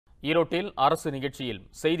ஈரோட்டில் அரசு நிகழ்ச்சியில்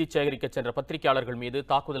செய்தி சேகரிக்க சென்ற பத்திரிகையாளர்கள் மீது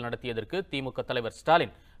தாக்குதல் நடத்தியதற்கு திமுக தலைவர்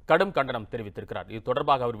ஸ்டாலின் கடும் கண்டனம் தெரிவித்திருக்கிறார். இது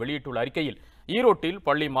தொடர்பாக அவர் வெளியிட்டுள்ள அறிக்கையில், ஈரோட்டில்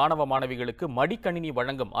பள்ளி மாணவ மாணவிகளுக்கு மடிக்கணினி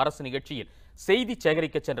வழங்கும் அரசு நிகழ்ச்சியில் செய்தி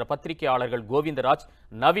சேகரிக்க சென்ற பத்திரிகையாளர்கள் கோவிந்தராஜ்,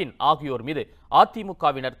 நவீன் ஆகியோர் மீது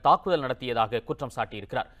அதிமுகவினர் தாக்குதல் நடத்தியதாக குற்றம்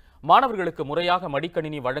சாட்டியிருக்கிறார். மாணவர்களுக்கு முறையாக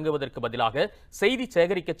மடிக்கணினி வழங்குவதற்கு பதிலாக செய்தி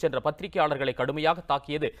சேகரிக்க சென்ற பத்திரிகையாளர்களை கடுமையாக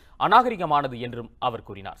தாக்கியது அநாகரிகமானது என்றும் அவர்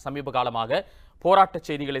கூறினார். சமீப காலமாக போராட்ட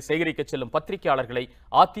செய்திகளை சேகரிக்க செல்லும் பத்திரிகையாளர்களை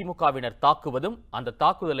அதிமுகவினர் தாக்குவதும், அந்த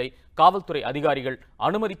தாக்குதலை காவல்துறை அதிகாரிகள்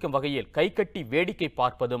அனுமதிக்கும் வகையில் கைகட்டி வேடிக்கை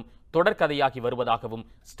பார்ப்பதும் தொடர்கதையாகி வருவதாகவும்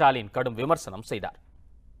ஸ்டாலின் கடும் விமர்சனம் செய்தார்.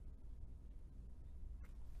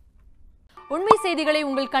 உண்மை செய்திகளை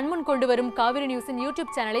உங்கள் கண்முன் கொண்டு வரும் காவிரி நியூஸின்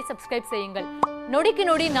யூடியூப் சேனலை சப்ஸ்கிரைப் செய்யுங்கள். நொடிக்கு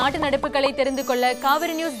நொடி நாட்டு நடப்புகளை தெரிந்து கொள்ள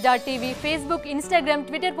Kaveri news.tv, Facebook, Instagram,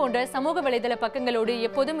 Twitter போன்ற சமூக வலைதள பக்கங்களோடு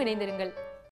எப்போதும் இணைந்திருங்கள்.